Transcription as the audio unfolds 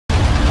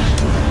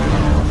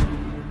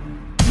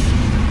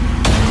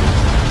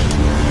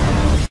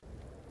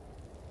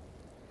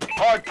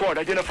Hardpoint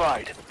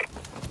identified.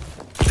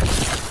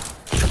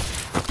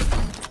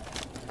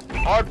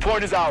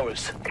 Hardpoint is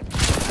ours.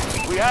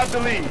 We have the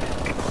lead.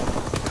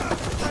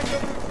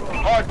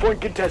 Hardpoint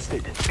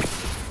contested.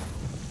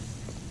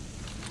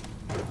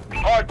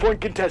 Hardpoint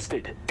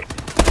contested.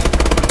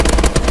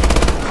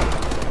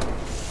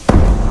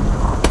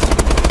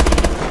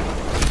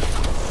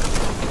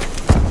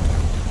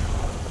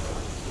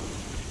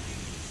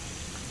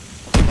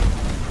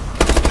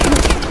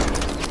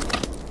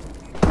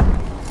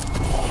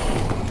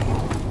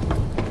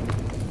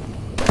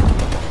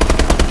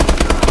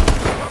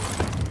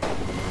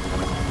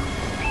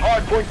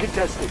 Hardpoint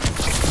contested.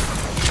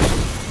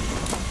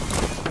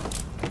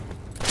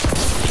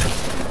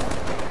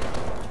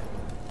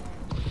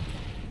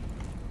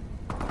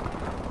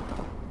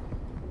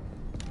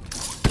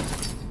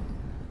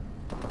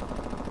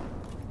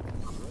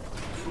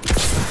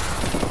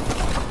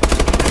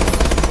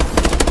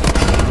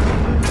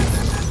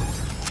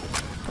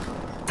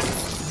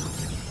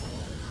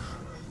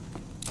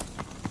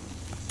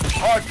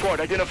 Hardpoint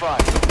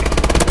identified.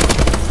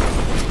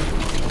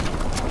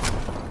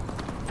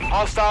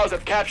 Hostiles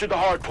have captured the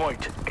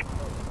hardpoint.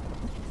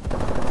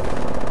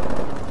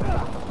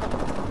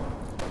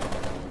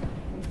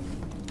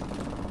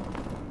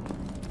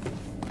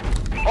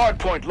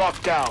 Hardpoint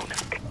locked down.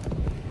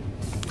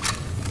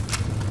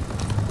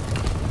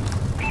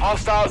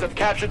 Hostiles have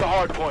captured the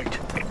hardpoint.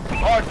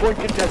 Hardpoint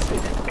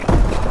contested.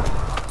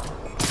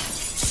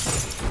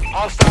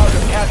 Hostiles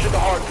have captured the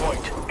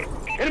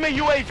hardpoint. Enemy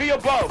UAV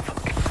above.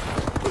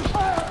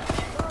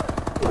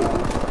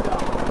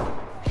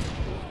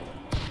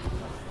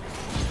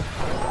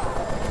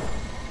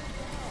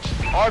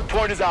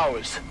 Hardpoint is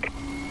ours.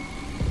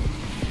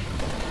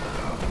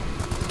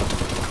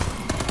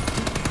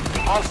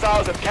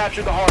 Hostiles have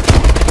captured the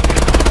hardpoint.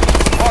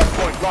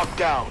 Hardpoint locked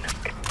down.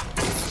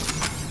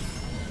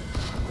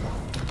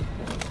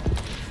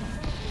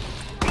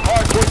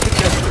 Hardpoint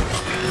contested.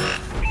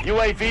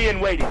 UAV in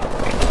waiting.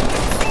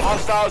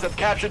 Hostiles have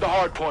captured the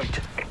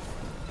hardpoint.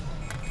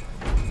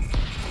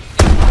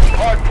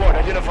 Hardpoint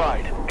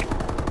identified.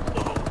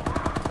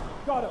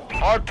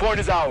 Hardpoint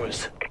is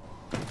ours.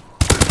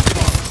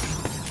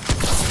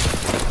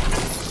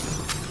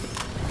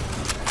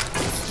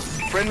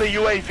 Friendly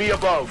UAV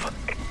above.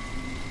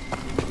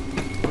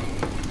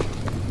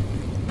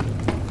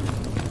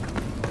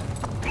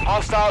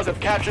 Hostiles have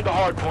captured the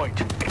hardpoint.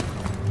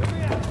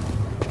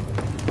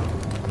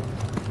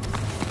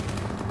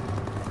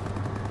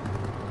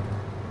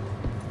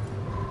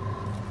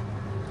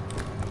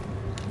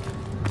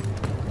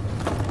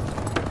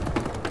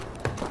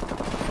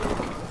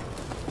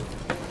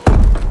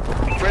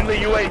 Friendly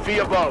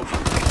UAV above.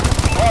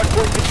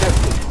 Hardpoint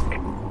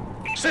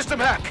contested. System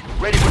hack.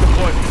 Ready for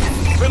deployment.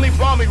 Friendly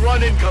bombing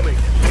run incoming.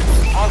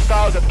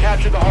 Hostiles have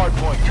captured the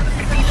hardpoint.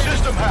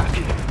 System hack.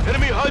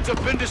 Enemy HUDs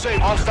have been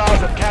disabled. Hostiles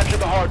have captured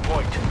the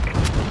hardpoint.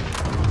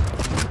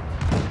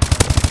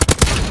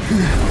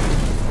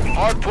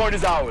 Hardpoint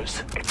is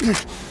ours.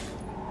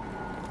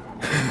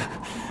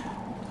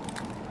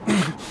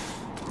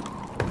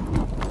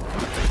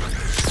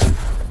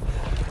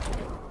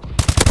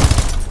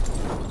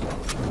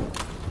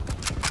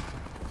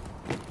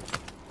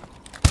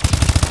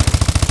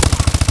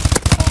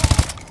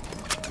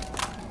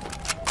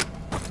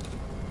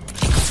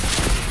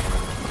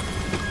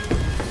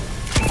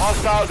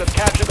 Hostiles have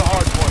captured the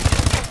hardpoint.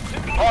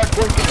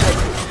 Hardpoint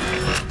contested.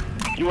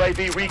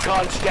 UAV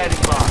recon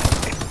standing by.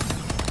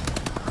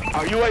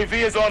 Our UAV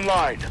is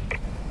online.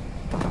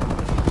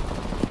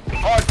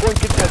 Hardpoint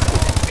contested.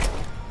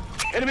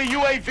 Enemy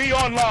UAV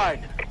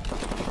online.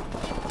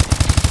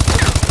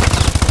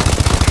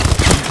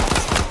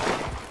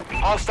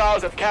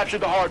 Hostiles have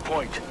captured the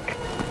hardpoint.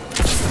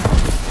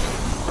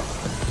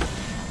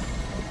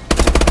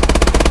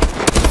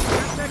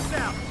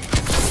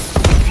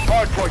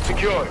 Hardpoint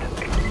secured.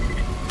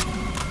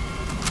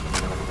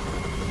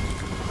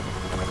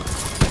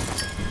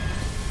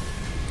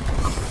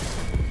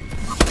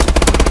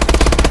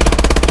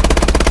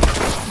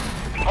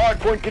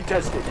 Hardpoint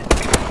contested.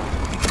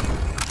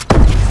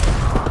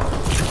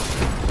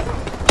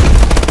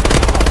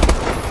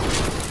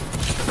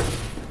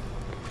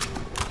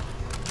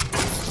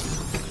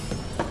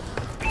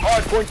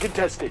 Hardpoint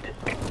contested.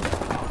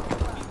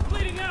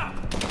 Bleeding out.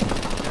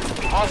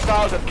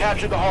 Hostiles have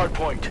captured the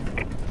hardpoint.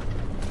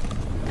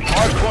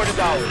 Hardpoint is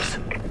ours.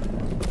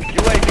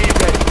 UAV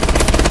ready.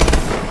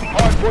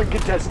 Hardpoint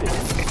contested.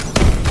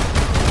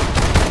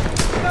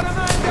 Got a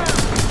man down.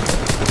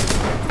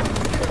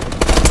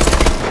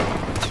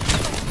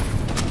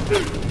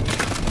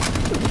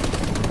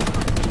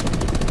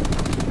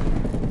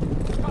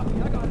 Copy,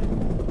 I got it.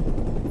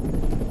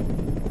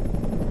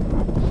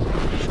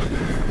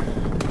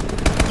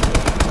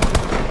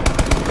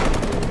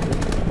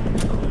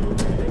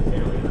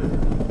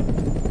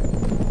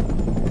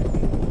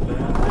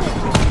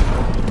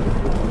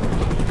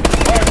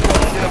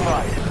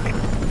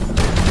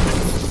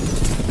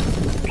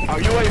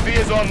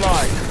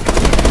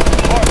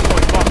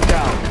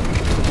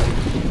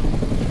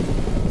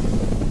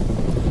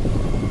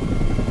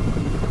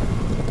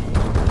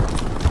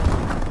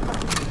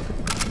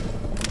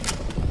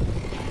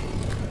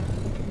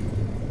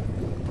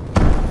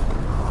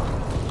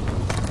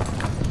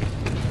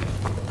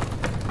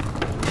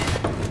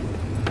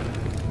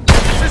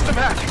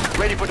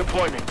 ready for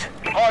deployment.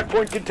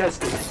 Hardpoint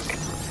contested.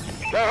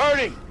 They're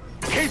hurting.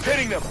 Keep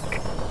hitting them.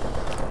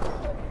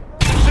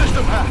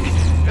 System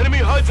hack. Enemy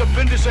HUDs have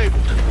been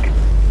disabled.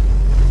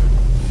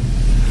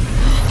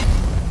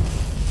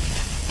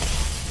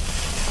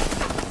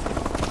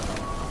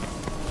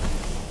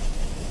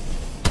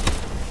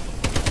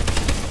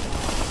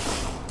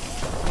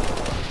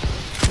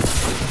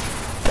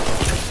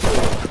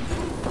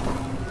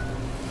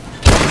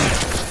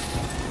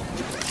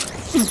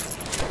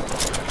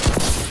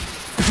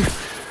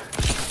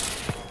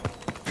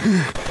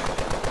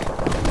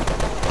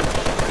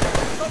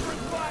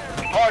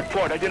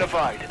 Hardpoint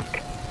identified.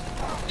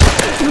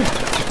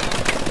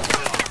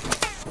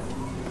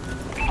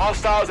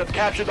 Hostiles have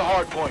captured the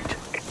hardpoint.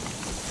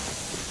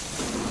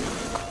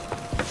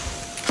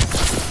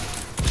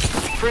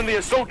 Friendly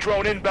assault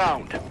drone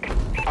inbound.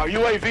 Our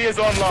UAV is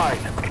online.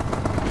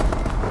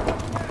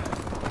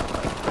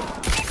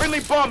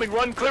 Friendly bombing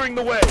run clearing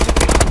the way.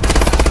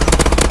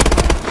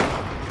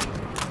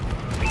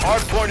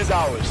 Hardpoint is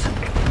ours.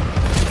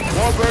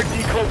 Warbird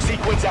decloak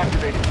sequence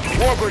activated.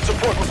 Warbird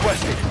support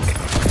requested.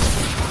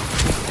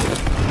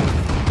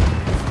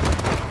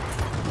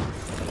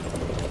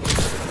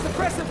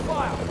 Suppressive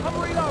fire! I'm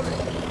reloading!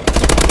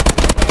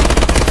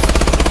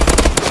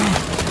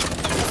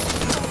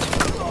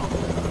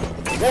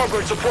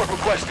 Warbird support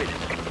requested.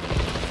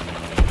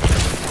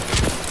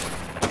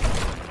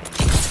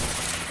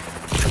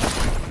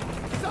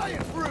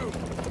 Science room!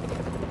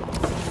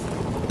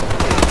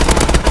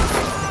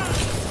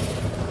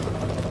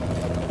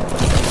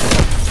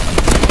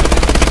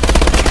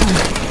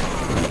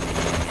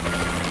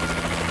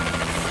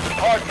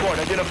 Hardpoint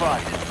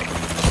identified.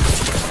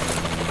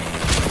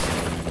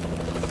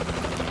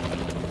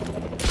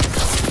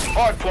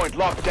 Hardpoint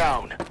locked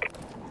down.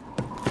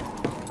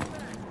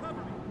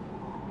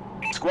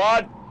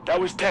 Squad, that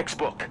was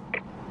textbook.